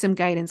gives you some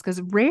guidance,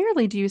 because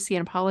rarely do you see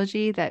an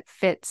apology that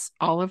fits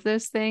all of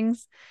those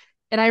things.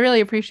 And I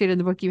really appreciated in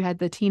the book you had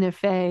the Tina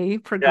Fey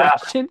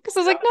progression, because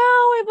I was like, no,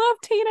 I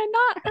love Tina,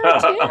 not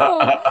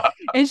her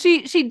too. And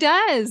she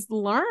does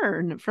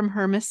learn from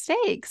her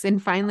mistakes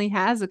and finally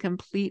has a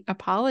complete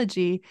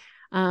apology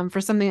for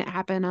something that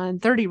happened on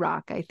 30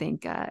 Rock, I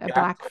think, a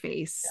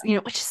blackface,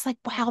 which is like,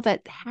 wow,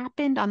 that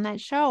happened on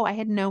that show. I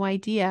had no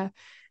idea.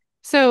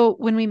 So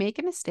when we make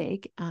a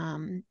mistake,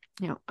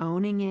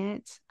 owning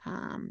it,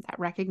 that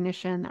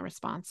recognition, that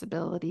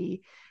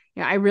responsibility,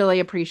 I really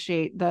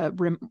appreciate the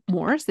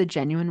remorse, the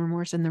genuine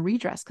remorse, and the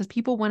redress, because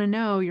people want to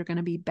know you're going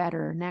to be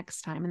better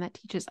next time. And that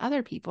teaches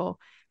other people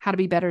how to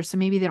be better. So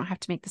maybe they don't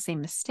have to make the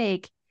same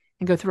mistake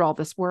and go through all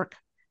this work,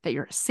 that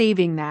you're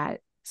saving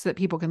that so that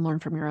people can learn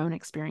from your own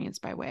experience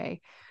by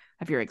way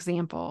of your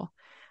example.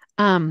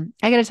 I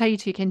got to tell you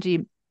too,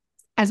 Kenji,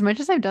 as much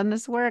as I've done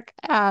this work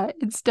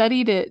and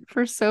studied it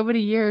for so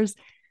many years,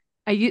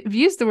 I've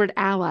used the word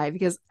ally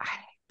because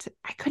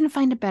I couldn't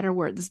find a better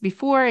word. This is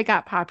before it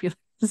got popular.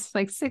 This is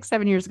like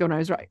 6-7 years ago when I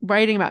was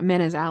writing about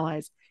men as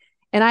allies.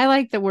 And I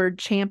like the word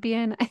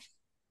champion.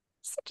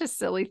 Such a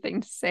silly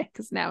thing to say,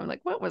 because now I'm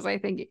like, what was I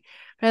thinking?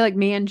 But I like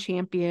man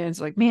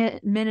champions, like men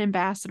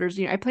ambassadors.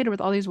 I played it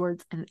with all these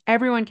words, and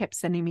everyone kept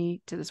sending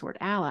me to this word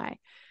ally.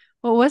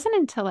 Well, it wasn't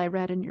until I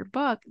read in your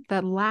book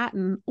the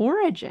Latin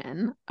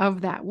origin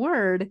of that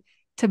word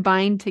to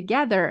bind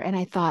together. And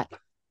I thought,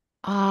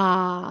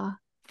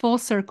 full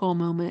circle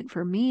moment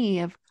for me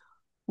of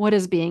what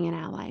does being an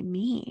ally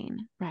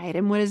mean, right?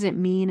 And what does it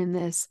mean in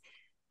this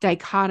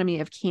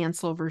dichotomy of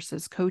cancel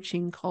versus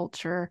coaching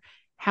culture?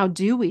 How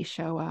do we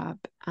show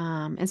up?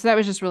 And so that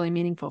was just really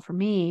meaningful for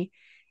me.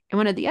 And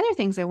one of the other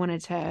things I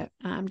wanted to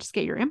just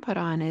get your input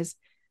on is,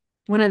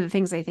 one of the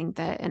things I think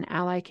that an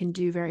ally can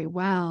do very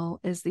well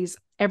is these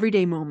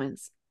everyday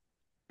moments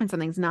when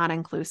something's not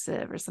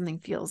inclusive or something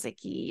feels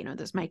icky,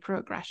 those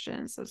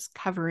microaggressions, those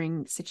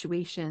covering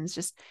situations,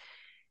 just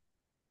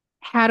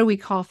how do we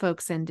call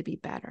folks in to be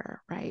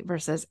better, right?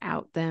 Versus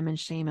out them and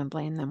shame and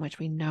blame them, which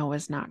we know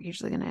is not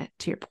usually going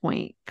to your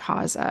point,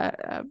 cause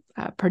a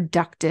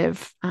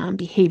productive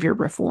behavior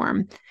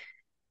reform.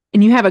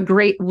 And you have a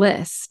great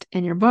list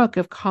in your book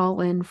of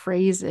call-in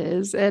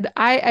phrases. And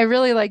I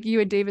really like you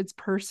and David's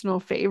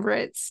personal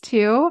favorites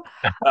too.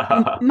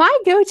 My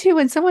go-to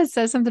when someone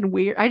says something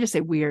weird, I just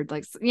say weird,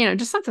 like,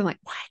 just something like,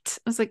 what?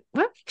 I was like,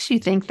 what makes you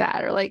think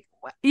that? Or like,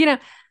 what?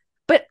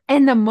 But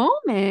in the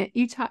moment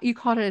you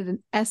called it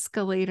an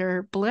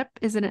escalator blip.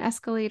 Is it an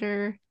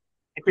escalator?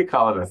 I think we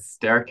call it a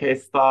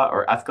staircase thought,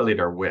 or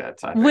escalator wit,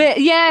 I think.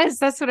 Yes,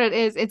 that's what it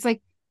is. It's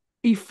like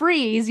you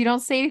freeze, you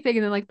don't say anything,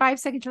 and then like 5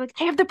 seconds, you're like,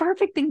 I have the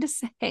perfect thing to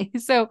say.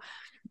 So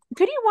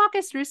could you walk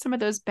us through some of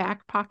those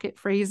back pocket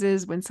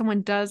phrases when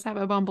someone does have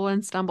a bumble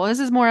and stumble? This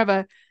is more of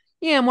a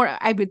Yeah, more.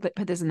 I would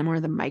put this in the more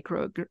of the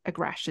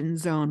microaggression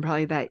zone,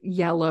 probably that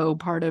yellow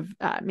part of,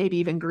 maybe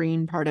even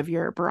green part of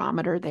your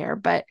barometer there.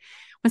 But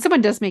when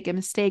someone does make a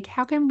mistake,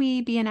 how can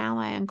we be an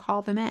ally and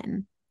call them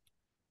in?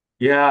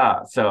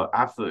 Yeah, so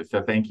absolutely.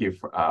 So thank you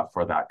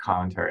for that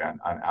commentary on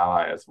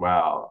Ally as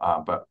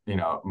well. But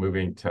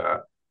moving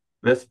to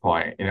this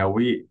point,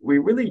 we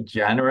really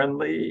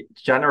generally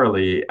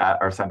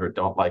at our center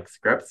don't like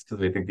scripts because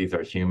we think these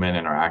are human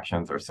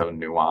interactions are so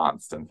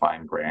nuanced and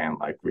fine grained.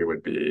 Like we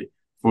would be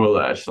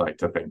foolish like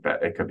to think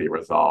that it could be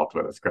resolved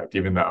with a script,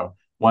 even though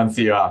one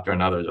CEO after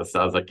another just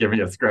says like, give me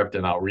a script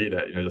and I'll read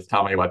it. Just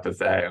tell me what to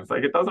say. And it's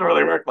like it doesn't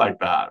really work like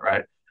that,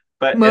 right?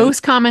 But in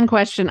Most common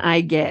question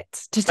I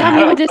get, just tell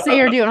me what to say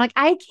or do. I'm like,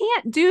 I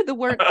can't do the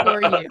work for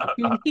you.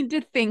 You need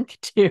to think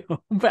too.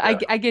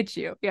 But Yeah. I get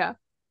you. Yeah.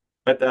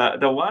 But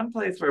the one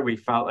place where we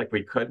felt like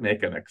we could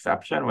make an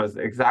exception was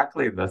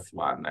exactly this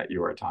one that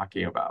you were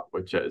talking about,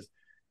 which is,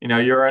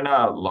 you're in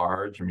a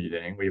large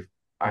meeting. We've,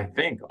 I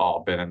think,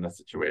 all been in this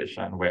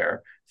situation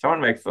where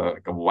someone makes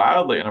like a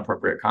wildly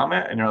inappropriate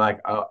comment, and you're like,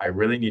 oh, I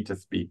really need to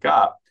speak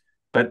up.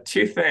 But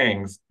two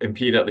things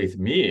impede at least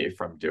me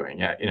from doing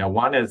it.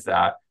 One is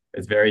that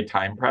it's very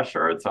time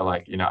pressured. So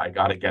like, I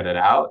got to get it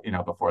out,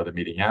 before the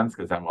meeting ends,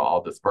 because then we'll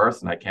all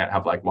disperse and I can't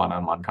have like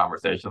one-on-one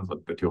conversations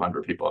with the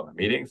 200 people in the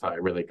meeting. So I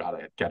really got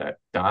to get it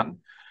done.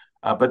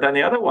 But then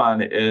the other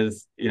one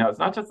is, it's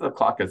not just the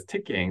clock is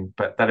ticking,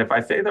 but that if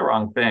I say the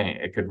wrong thing,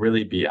 it could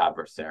really be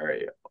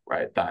adversarial,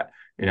 right? That,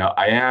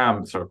 I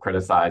am sort of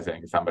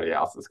criticizing somebody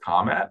else's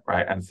comment,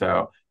 right? And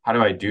so how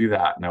do I do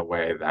that in a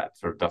way that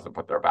sort of doesn't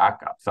put their back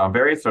up? So I'm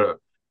very sort of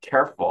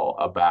careful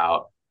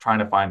about trying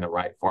to find the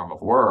right form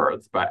of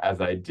words. But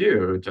as I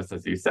do, just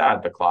as you said,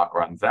 the clock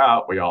runs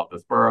out, we all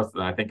disperse,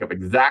 and I think of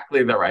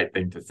exactly the right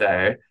thing to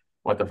say,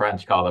 what the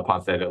French call the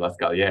pensée de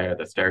l'escalier,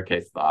 the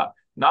staircase thought,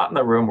 not in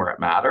the room where it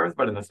matters,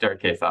 but in the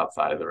staircase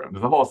outside of the room.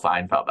 There's a whole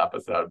Seinfeld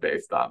episode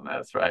based on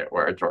this, right?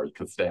 Where George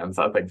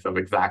Costanza thinks of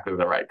exactly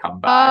the right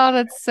comeback. Oh,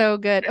 that's so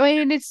good. I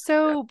mean, it's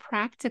so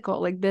practical.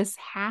 Like this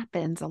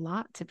happens a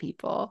lot to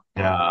people.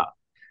 Yeah. Yeah.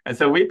 And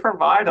so we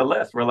provide a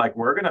list. We're like,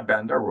 we're going to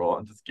bend a rule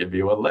and just give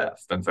you a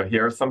list. And so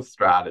here are some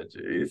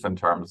strategies in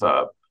terms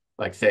of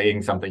like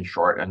saying something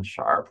short and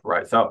sharp,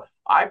 right? So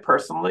I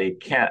personally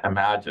can't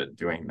imagine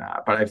doing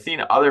that, but I've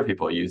seen other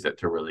people use it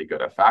to really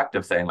good effect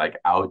of saying like,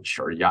 ouch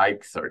or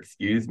yikes or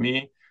excuse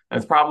me. And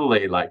it's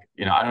probably like,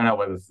 I don't know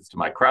whether this is to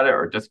my credit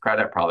or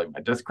discredit, probably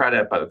my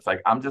discredit, but it's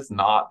like, I'm just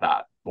not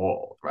that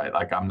bold, right?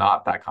 Like I'm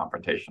not that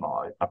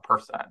confrontational a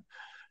person.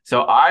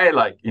 So I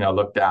like,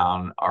 look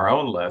down our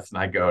own list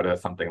and I go to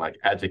something like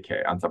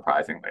educate,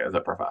 unsurprisingly, as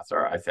a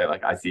professor. I say,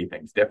 like, I see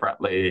things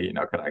differently.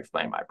 Could I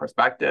explain my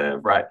perspective?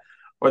 Right.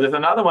 Or there's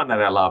another one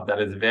that I love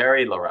that is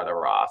very Loretta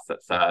Ross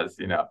that says,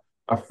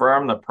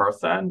 affirm the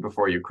person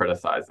before you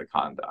criticize the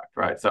conduct.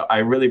 Right. So I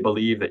really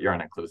believe that you're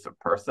an inclusive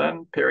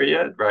person,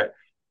 period. Right.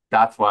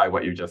 That's why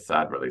what you just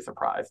said really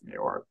surprised me,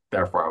 or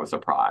therefore I was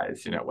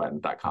surprised,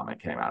 when that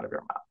comment came out of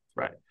your mouth.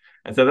 Right.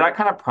 And so that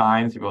kind of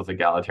primes people's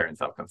egalitarian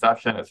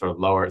self-conception. It sort of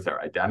lowers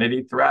their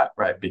identity threat,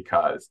 right?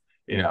 Because,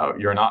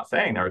 you're not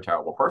saying they're a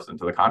terrible person.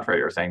 To the contrary,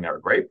 you're saying they're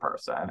a great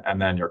person.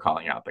 And then you're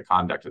calling out the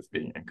conduct as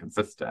being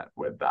inconsistent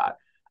with that,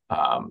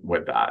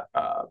 with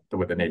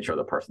the nature of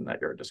the person that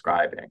you're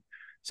describing.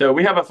 So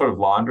we have a sort of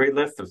laundry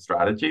list of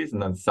strategies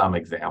and then some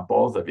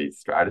examples of each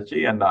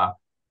strategy. And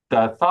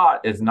the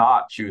thought is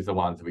not choose the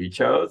ones we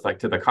chose. Like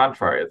to the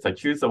contrary, it's like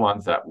choose the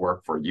ones that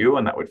work for you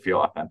and that would feel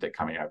authentic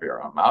coming out of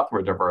your own mouth.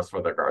 We're diverse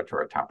with regard to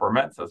our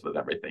temperaments, as with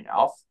everything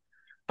else.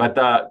 But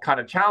the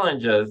kind of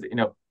challenge is, it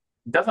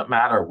doesn't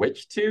matter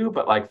which two,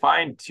 but like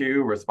find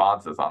two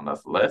responses on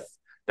this list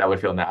that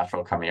would feel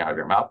natural coming out of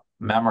your mouth.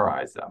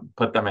 Memorize them,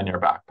 put them in your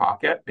back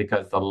pocket,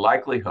 because the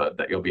likelihood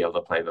that you'll be able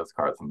to play those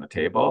cards on the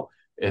table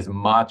is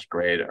much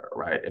greater,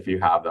 right? If you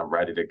have them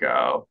ready to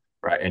go,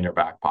 right, in your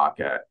back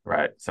pocket,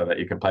 right, so that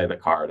you can play the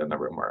card in the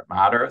room where it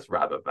matters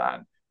rather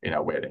than,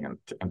 waiting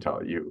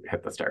until you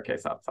hit the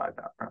staircase outside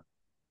that room.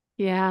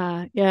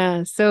 Yeah,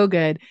 yeah, so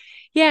good.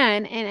 Yeah,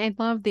 and I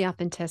love the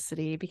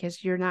authenticity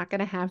because you're not going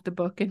to have the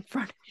book in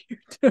front of you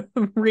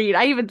to read.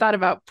 I even thought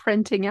about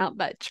printing out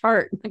that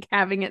chart, like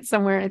having it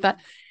somewhere. I thought,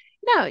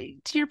 no,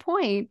 to your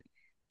point,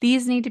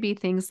 these need to be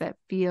things that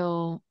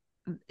feel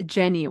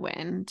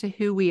genuine to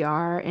who we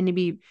are, and to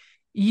be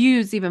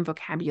use even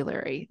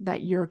vocabulary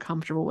that you're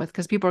comfortable with,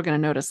 because people are going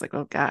to notice like,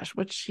 oh gosh,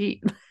 what's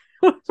she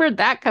where'd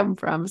that come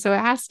from? So it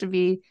has to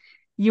be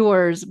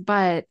yours.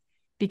 But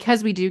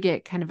because we do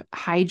get kind of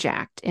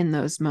hijacked in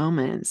those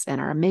moments and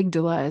our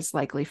amygdala is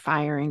likely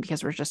firing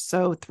because we're just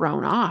so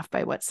thrown off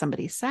by what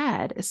somebody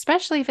said,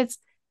 especially if it's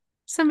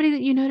somebody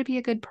that you know to be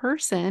a good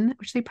person,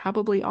 which they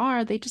probably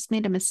are, they just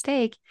made a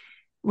mistake,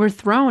 we're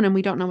thrown and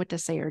we don't know what to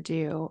say or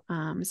do.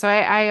 So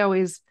I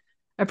always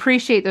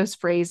appreciate those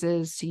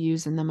phrases to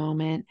use in the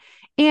moment.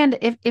 And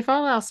if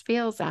all else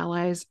fails,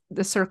 allies,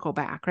 the circle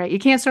back, right? You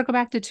can't circle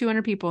back to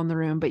 200 people in the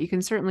room, but you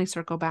can certainly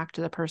circle back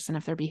to the person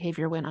if their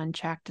behavior went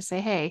unchecked to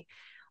say, hey,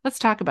 let's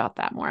talk about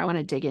that more. I want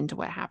to dig into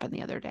what happened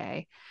the other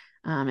day.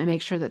 and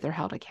make sure that they're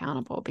held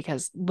accountable,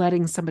 because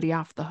letting somebody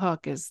off the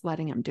hook is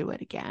letting them do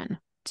it again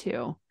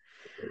too.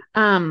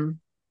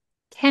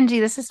 Kenji,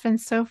 this has been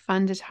so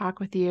fun to talk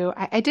with you.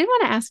 I did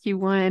want to ask you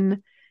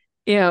one,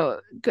 a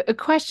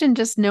question,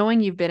 just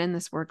knowing you've been in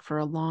this work for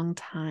a long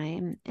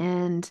time.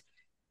 And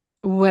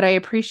what I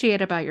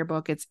appreciate about your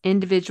book, it's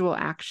individual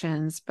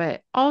actions,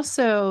 but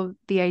also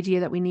the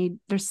idea that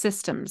their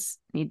systems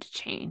need to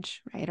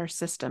change, right? Our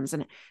systems.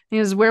 And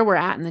this is where we're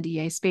at in the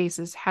DEI space,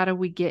 is how do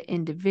we get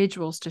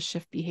individuals to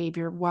shift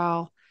behavior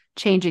while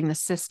changing the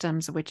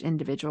systems which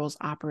individuals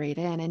operate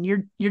in? And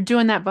you're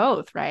doing that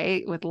both,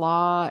 right? With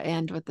law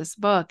and with this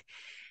book.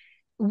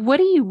 What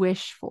do you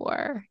wish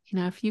for?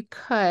 If you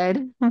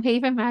could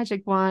wave a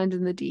magic wand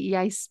and the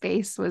DEI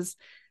space was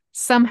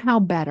somehow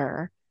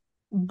better,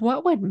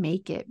 what would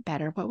make it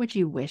better? What would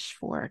you wish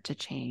for to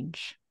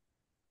change?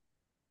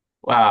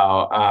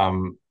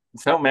 Wow.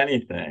 So many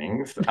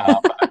things.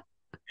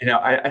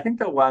 I think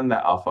the one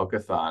that I'll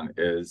focus on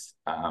is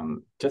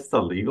just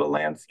the legal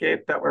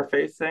landscape that we're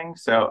facing.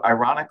 So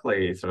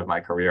ironically, sort of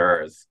my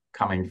career is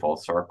coming full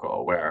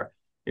circle where,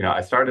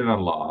 I started in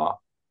law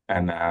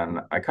and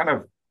then I kind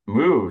of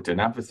moved an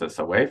emphasis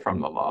away from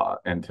the law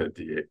into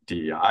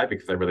DEI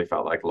because I really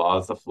felt like law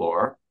is the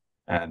floor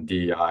and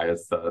DEI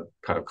is the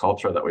kind of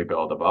culture that we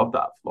build above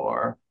that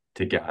floor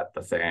to get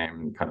the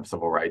same kind of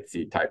civil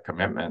rightsy type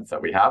commitments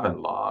that we have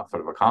in law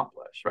sort of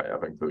accomplished, right,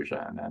 of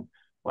inclusion and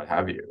what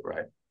have you,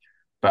 right?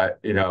 But,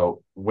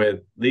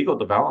 with legal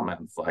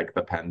developments like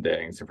the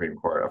pending Supreme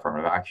Court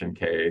affirmative action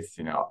case,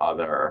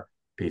 other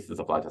pieces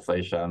of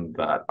legislation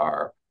that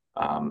are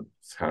kind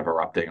of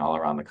erupting all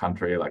around the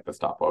country, like the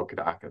Stop Woke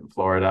Act in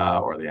Florida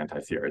or the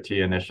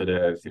anti-CRT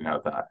initiatives,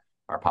 that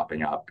are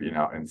popping up,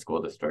 in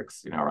school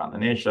districts, around the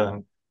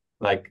nation.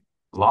 Like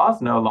law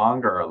is no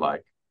longer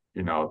like,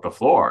 the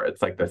floor.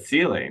 It's like the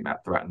ceiling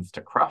that threatens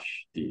to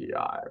crush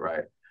DEI,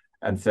 right?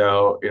 And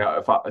so,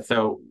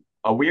 so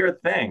a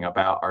weird thing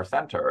about our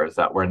center is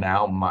that we're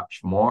now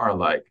much more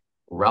like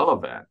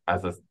relevant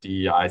as a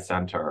DEI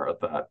center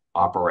that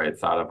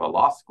operates out of a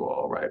law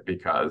school, right?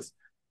 Because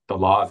the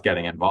law is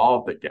getting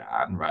involved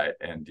again, right,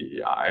 in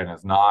DEI and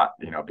is not,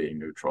 being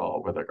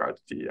neutral with regard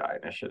to DEI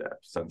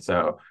initiatives. And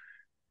so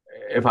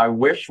if I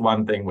wish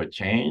one thing would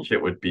change,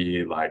 it would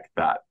be like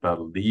that the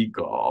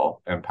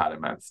legal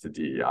impediments to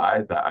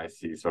DEI that I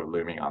see sort of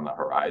looming on the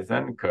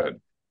horizon could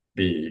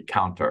be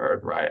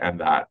countered, right? And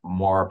that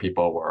more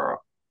people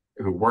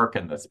who work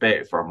in the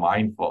space were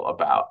mindful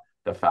about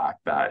the fact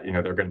that, there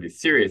are going to be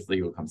serious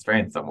legal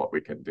constraints on what we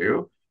can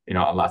do,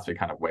 unless we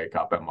kind of wake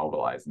up and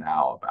mobilize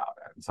now about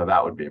it. And so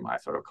that would be my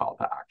sort of call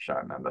to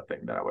action and the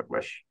thing that I would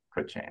wish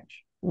could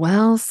change.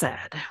 Well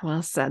said.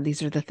 Well said.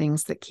 These are the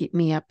things that keep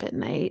me up at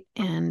night.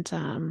 And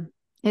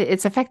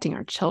it's affecting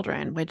our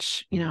children,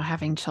 which,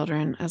 having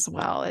children as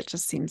well, it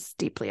just seems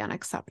deeply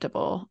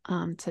unacceptable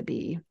to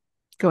be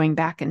going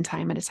back in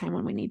time at a time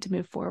when we need to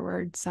move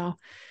forward. So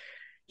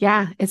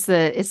yeah, it's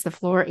the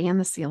floor and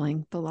the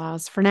ceiling, the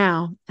laws for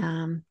now.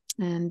 And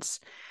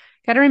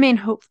got to remain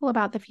hopeful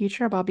about the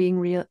future, about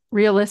being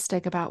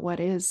realistic about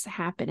what is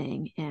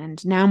happening.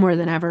 And now more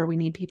than ever, we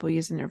need people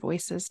using their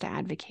voices to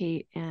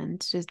advocate and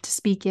to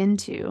speak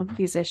into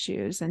these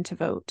issues and to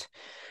vote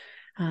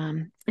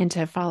and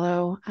to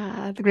follow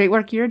the great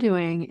work you're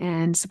doing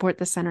and support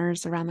the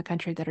centers around the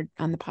country that are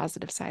on the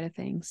positive side of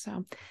things.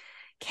 So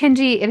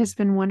Kenji, it has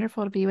been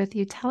wonderful to be with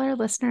you. Tell our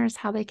listeners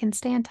how they can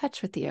stay in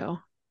touch with you.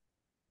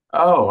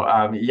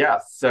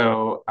 Yes.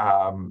 So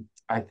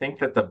I think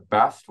that the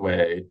best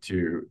way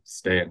to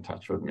stay in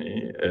touch with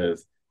me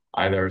is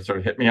either sort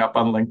of hit me up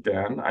on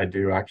LinkedIn. I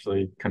do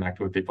actually connect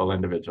with people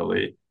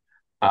individually.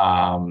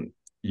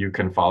 You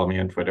can follow me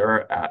on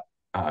Twitter at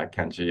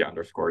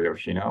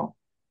Kenji_Yoshino.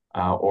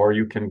 Or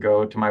you can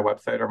go to my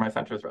website or my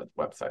center's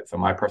website. So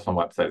my personal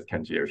website is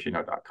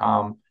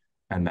kenjiyoshino.com.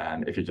 And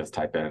then if you just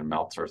type in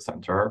Meltzer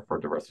Center for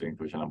Diversity,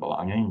 Inclusion, and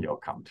Belonging, you'll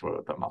come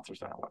to the Meltzer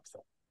Center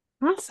website.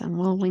 Awesome.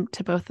 We'll link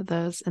to both of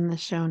those in the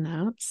show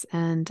notes.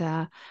 And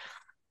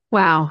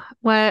wow,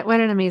 what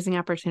an amazing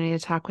opportunity to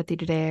talk with you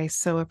today. I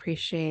so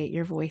appreciate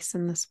your voice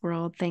in this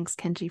world. Thanks,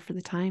 Kenji, for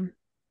the time.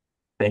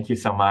 Thank you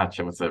so much.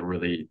 It was a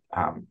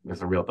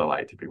real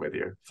delight to be with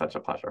you. Such a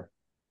pleasure.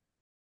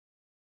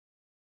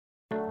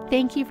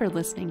 Thank you for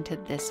listening to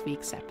this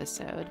week's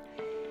episode.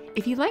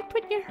 If you liked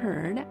what you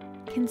heard,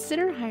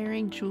 consider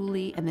hiring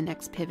Julie and the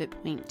Next Pivot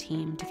Point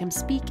team to come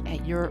speak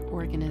at your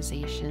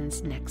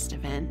organization's next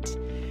event.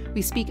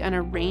 We speak on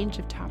a range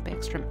of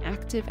topics from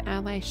active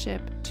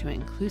allyship to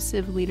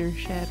inclusive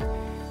leadership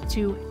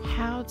to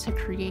how to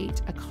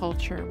create a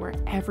culture where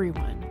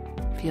everyone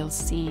feels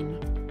seen,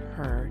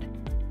 heard,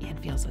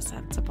 and feels a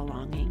sense of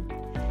belonging.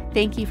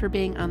 Thank you for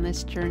being on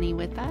this journey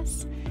with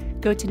us.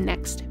 Go to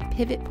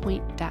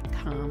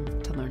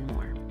nextpivotpoint.com to learn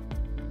more.